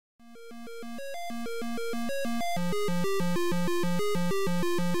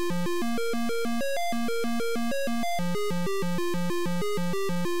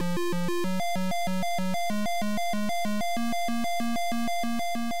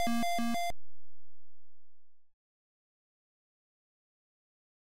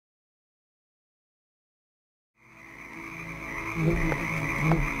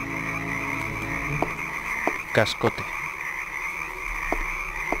Cascote.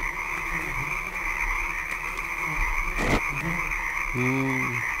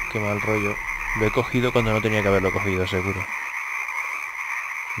 Qué mal rollo. Lo he cogido cuando no tenía que haberlo cogido, seguro.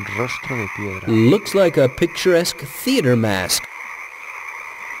 Rostro de piedra. Looks like a picturesque theater mask.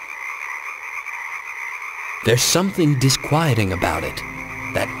 There's something disquieting about it.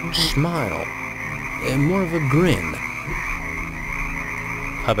 That smile. More of a grin.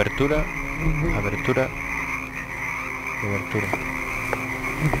 Abertura. Abertura. Abertura.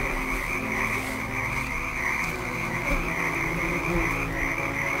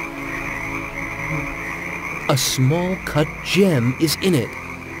 A small cut gem is in it.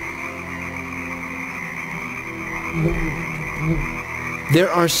 There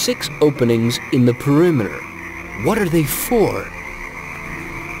are 6 openings in the perimeter. What are they for?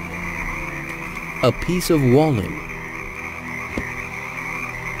 A piece of walling.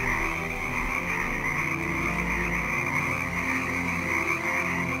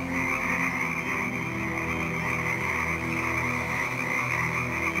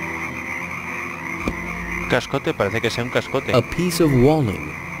 Cascote, parece que sea un cascote. A piece of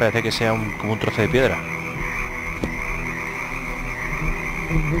walling. Parece que sea como un trozo de piedra.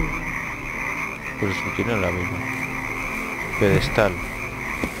 Pues eso tiene la misma. Pedestal.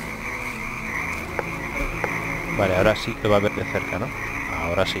 Vale, ahora sí lo va a ver de cerca, ¿no?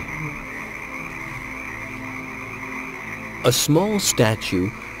 Ahora sí. A small statue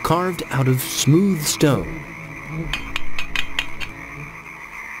carved out of smooth stone.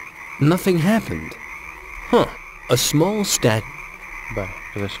 Nothing happened. Huh. A small statue. Vale,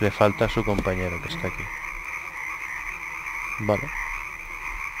 entonces le falta a su compañero que está aquí. Vale.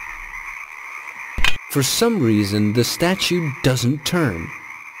 For some reason, the statue doesn't turn.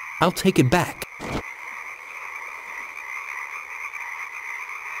 I'll take it back.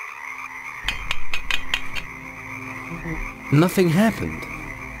 Nothing happened.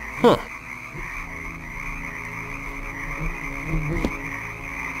 Huh.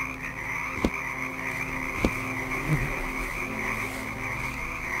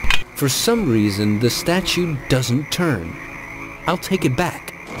 For some reason, the statue doesn't turn. I'll take it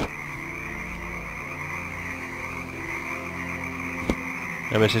back.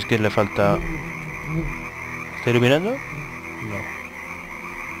 A ver si es que le falta... ¿Está iluminando? No.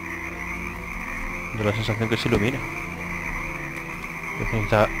 Da la sensación que se ilumina.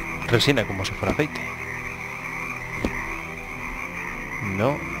 Necesita resina como si fuera aceite.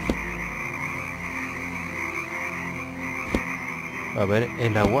 No. A ver,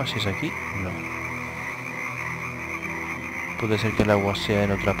 el agua, si es aquí. No. Puede ser que el agua sea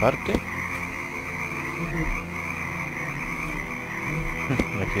en otra parte.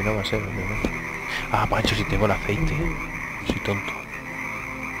 Aquí no va a ser, obviamente. Ah, macho, si tengo el aceite. Soy tonto.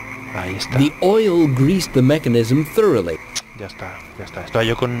 Ahí está. The oil greased the mechanism thoroughly. Ya está, ya está. Estaba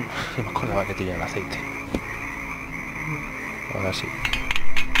yo con... No me acordaba que tenía el aceite. Ahora sí.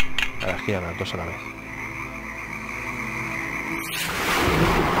 Ahora giran las dos a la vez.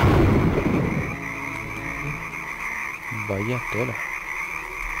 Vaya tela.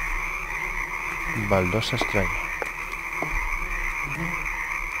 Baldosa extraña.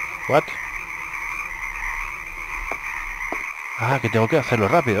 What? Ah, que tengo que hacerlo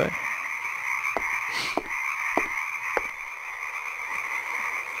rápido, ¿eh?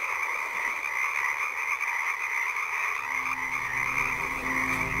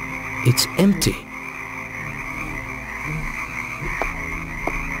 It's empty.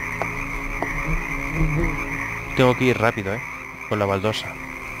 Tengo que ir rápido, ¿eh? Con la baldosa.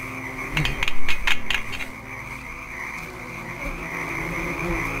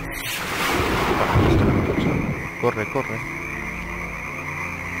 Corre, corre.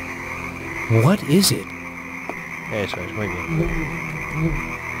 What is it? Eso es, muy bien.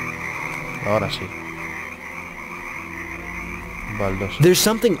 Ahora sí. Baldosa. There's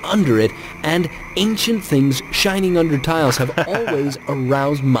something under it, and ancient things shining under tiles have always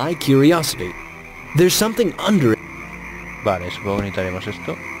aroused my curiosity. There's something under it. Vale, supongo que necesitaremos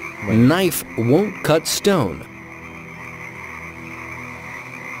esto. Bueno. Knife won't cut stone.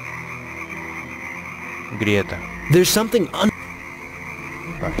 Grieta. There's something under...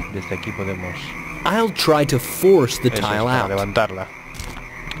 Vale, desde aquí podemos... I'll try to force the Eso tile es, para out. levantarla.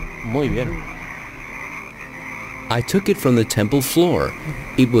 Muy bien. I took it from the temple floor.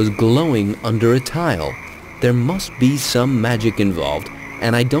 It was glowing under a tile. There must be some magic involved,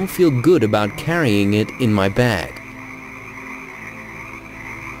 and I don't feel good about carrying it in my bag.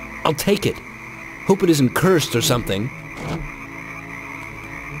 I'll take it. Hope it isn't cursed or something.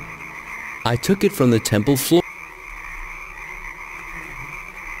 I took it from the temple floor.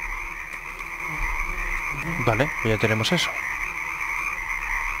 Vale, ya tenemos eso.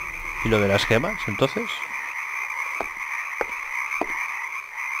 ¿Y lo de las gemas, entonces?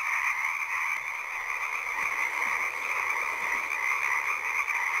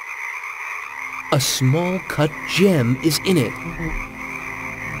 A small cut gem is in it.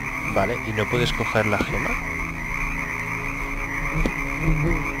 Vale, ¿y no puedes coger la gema?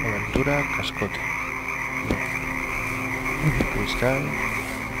 Aventura, cascote. No. Cristal.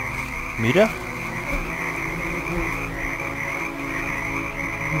 Mira.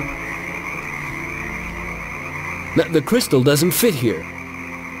 The crystal doesn't fit here.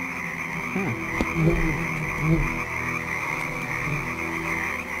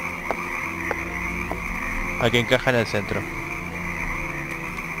 Aquí encaja en el centro.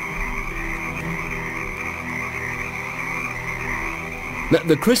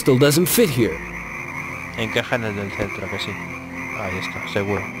 The crystal doesn't fit here. Encaja en el del centro, que sí. Ahí está,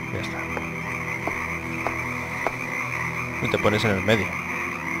 seguro. Ya está. Y te pones en el medio.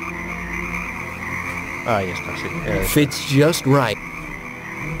 Ahí está, sí. Fits just right.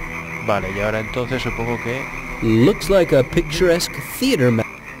 Vale, y ahora entonces supongo que... Looks like a picturesque theater map.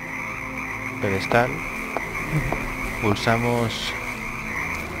 Pedestal. Pulsamos...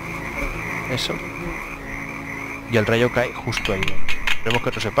 eso. Y el rayo cae justo ahí. Esperemos que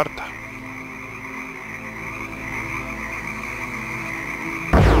otro se parta.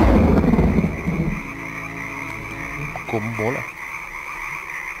 Con bola.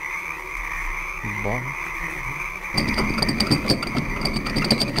 Bon.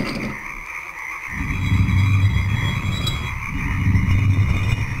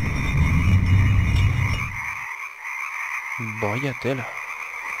 Vaya tela.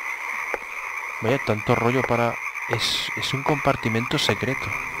 Vaya tanto rollo para... Es un compartimento secreto.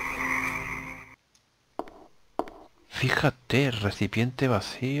 Fíjate, recipiente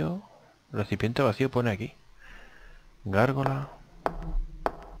vacío. Recipiente vacío pone aquí. Gárgola.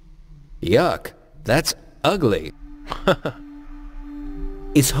 Yuck, that's ugly.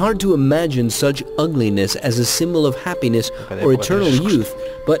 It's hard to imagine such ugliness as a symbol of happiness or eternal youth,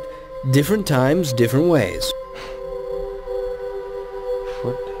 but different times, different ways.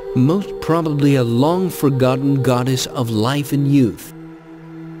 Most probably a long-forgotten goddess of life and youth.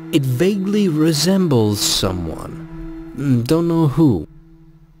 It vaguely resembles someone. Don't know who.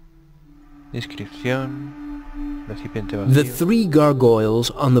 Descripción. Recipiente vacío. The 3 gargoyles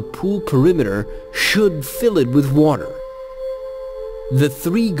on the pool perimeter should fill it with water. The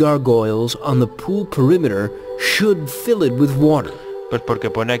 3 gargoyles on the pool perimeter should fill it with water. Pues porque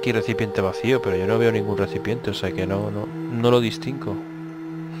pone aquí recipiente vacío, pero yo no veo ningún recipiente, o sea que no lo distingo.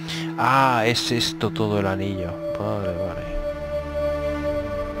 Ah, es esto todo el anillo. Vale, vale.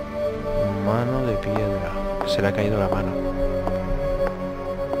 Mano de piedra. Se le ha caído la mano.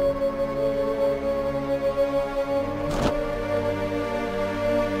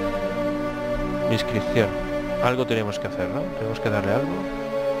 Inscripción. Algo tenemos que hacer, ¿no? Tenemos que darle algo.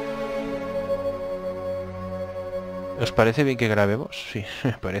 ¿Os parece bien que grabemos? Sí,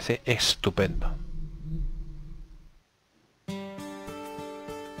 me parece estupendo.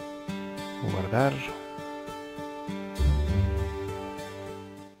 Guardar.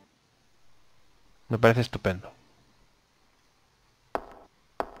 Me parece estupendo.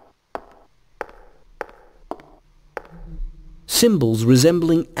 Symbols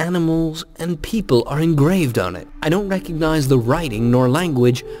resembling animals and people are engraved on it. I don't recognize the writing nor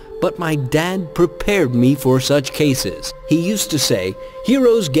language, but my dad prepared me for such cases. He used to say,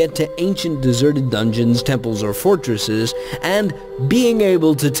 heroes get to ancient deserted dungeons, temples, or fortresses, and being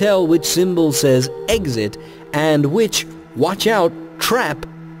able to tell which symbol says exit and which, watch out, trap,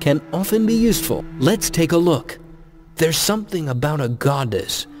 can often be useful. Let's take a look. There's something about a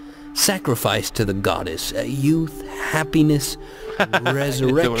goddess. Sacrifice to the goddess, youth, happiness,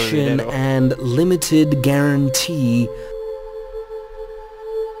 resurrection, and limited guarantee.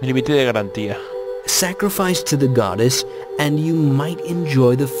 Límite de garantía. Sacrifice to the goddess, and you might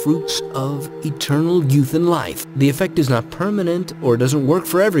enjoy the fruits of eternal youth and life. The effect is not permanent or doesn't work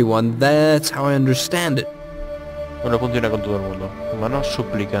for everyone. That's how I understand it. No funciona con todo el mundo. Mano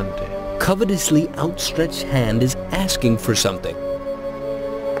suplicante. Covetously outstretched hand is asking for something.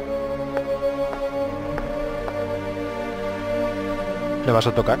 ¿Le vas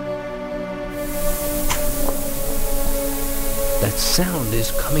a tocar? That sound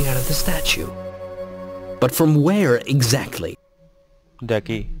is coming out of the statue. But from where exactly? De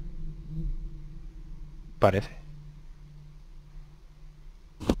aquí. Parece.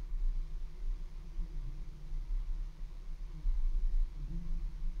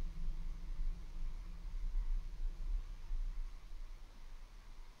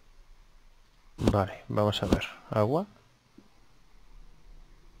 Vale, vamos a ver. Agua.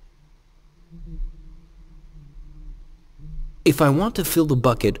 If I want to fill the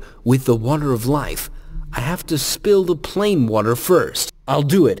bucket with the water of life, I have to spill the plain water first. I'll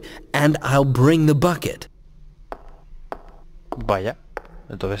do it, and I'll bring the bucket. Vaya.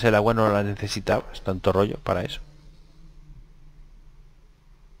 Entonces el agua no la necesitaba. Es tanto rollo para eso.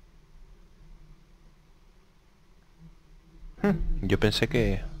 Yo pensé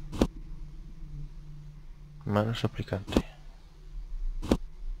que... Mano suplicante.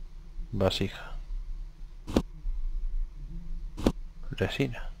 Vasija.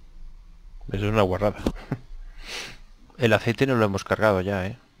 Resina. Eso es una guarrada. El aceite no lo hemos cargado ya,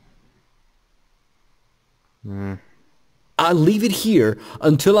 ¿eh? I'll leave it here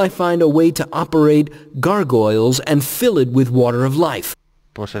until I find a way to operate gargoyles and fill it with water of life.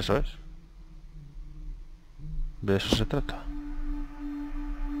 Pues eso es. De eso se trata.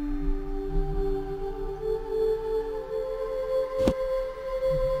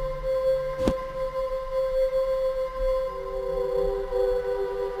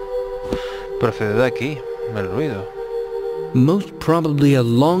 Procede de aquí, el ruido. Most probably a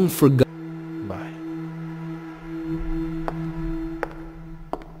long forgotten... Vale.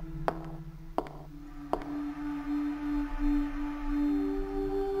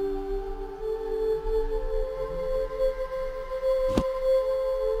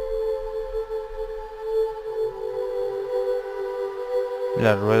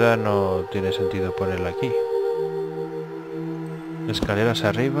 La rueda no tiene sentido ponerla aquí. Escaleras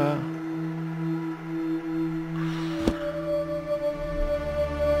arriba.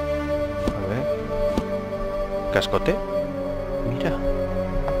 ¿Cascote? Mira.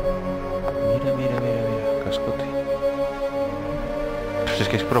 Mira. Cascote. Pues es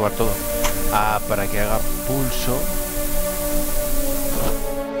que es probar todo. Ah, para que haga pulso.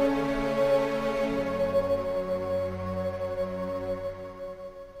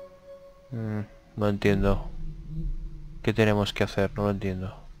 No entiendo. ¿Qué tenemos que hacer? No lo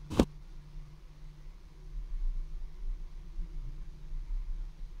entiendo.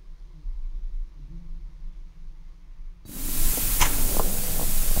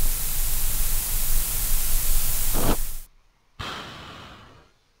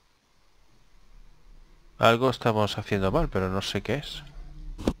 Algo estamos haciendo mal, pero no sé qué es.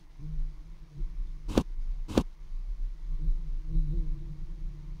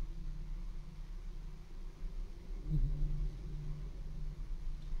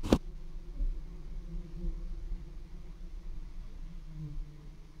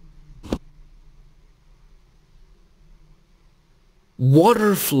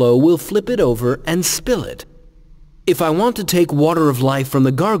 Water flow will flip it over and spill it. If I want to take water of life from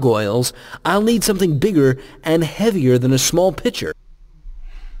the gargoyles, I'll need something bigger and heavier than a small pitcher.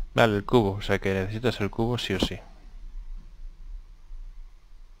 Vale, el cubo. O sea que necesitas el cubo sí o sí.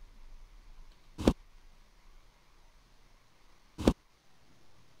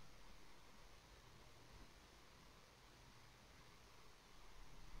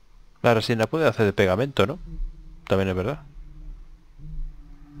 La resina puede hacer de pegamento, ¿no? También es verdad.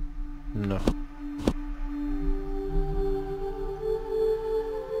 No.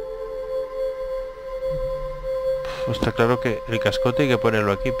 Está claro que el cascote hay que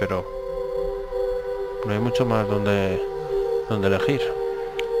ponerlo aquí, pero no hay mucho más donde elegir.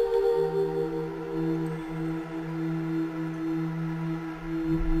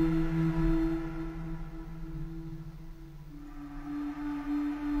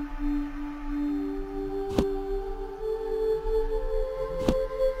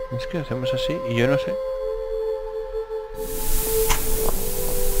 Es que hacemos así y yo no sé.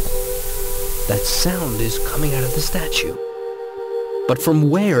 That sound is coming out of the statue. But from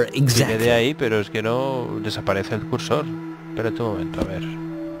where Viene exactly? de ahí, pero es que no desaparece el cursor. Espérate un momento, a ver.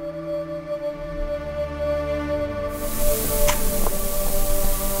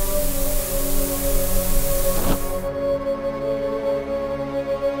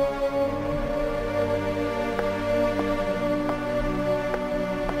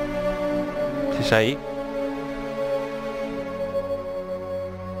 Si es ahí.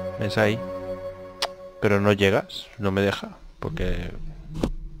 Es ahí. Pero no llegas, no me deja, porque...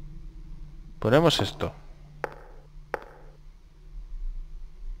 Ponemos esto.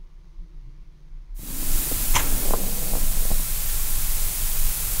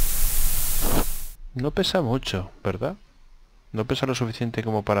 No pesa mucho, ¿verdad? No pesa lo suficiente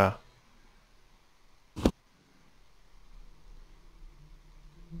como para...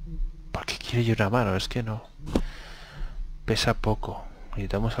 ¿Por qué quiere yo una mano? Es que no. Pesa poco.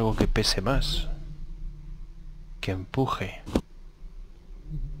 Necesitamos algo que pese más. Que empuje.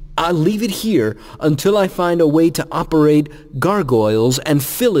 I'll leave it here until I find a way to operate gargoyles and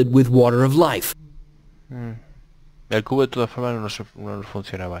fill it with water of life. El cubo de todas formas no nos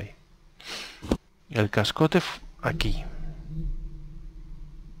funcionaba ahí. El cascote aquí.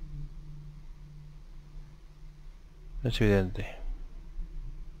 Es evidente.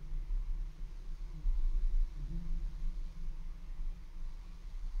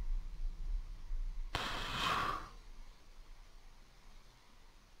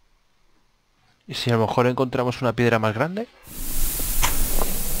 ¿Y si a lo mejor encontramos una piedra más grande?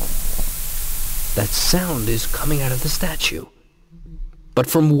 That sound is coming out of the statue. But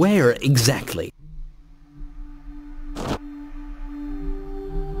from where exactly?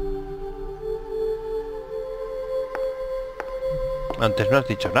 Antes no has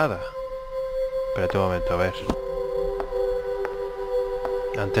dicho nada. Espérate un momento, a ver.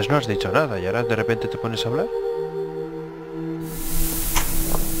 Antes no has dicho nada y ahora de repente te pones a hablar.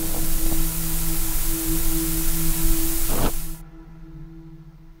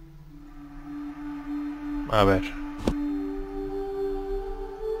 A ver.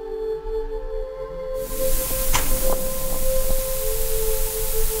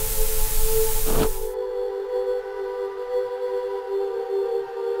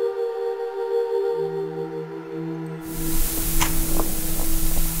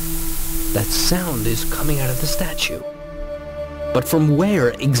 That sound is coming out of the statue. But from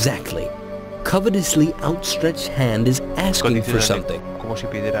where exactly? Covetously outstretched hand is asking for something. Como si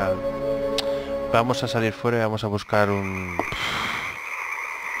pidiera... Vamos a salir fuera y vamos a buscar un...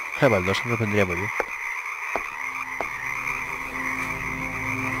 baldosa nos vendría muy bien.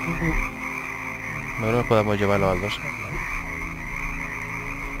 No nos podemos llevar la baldosa.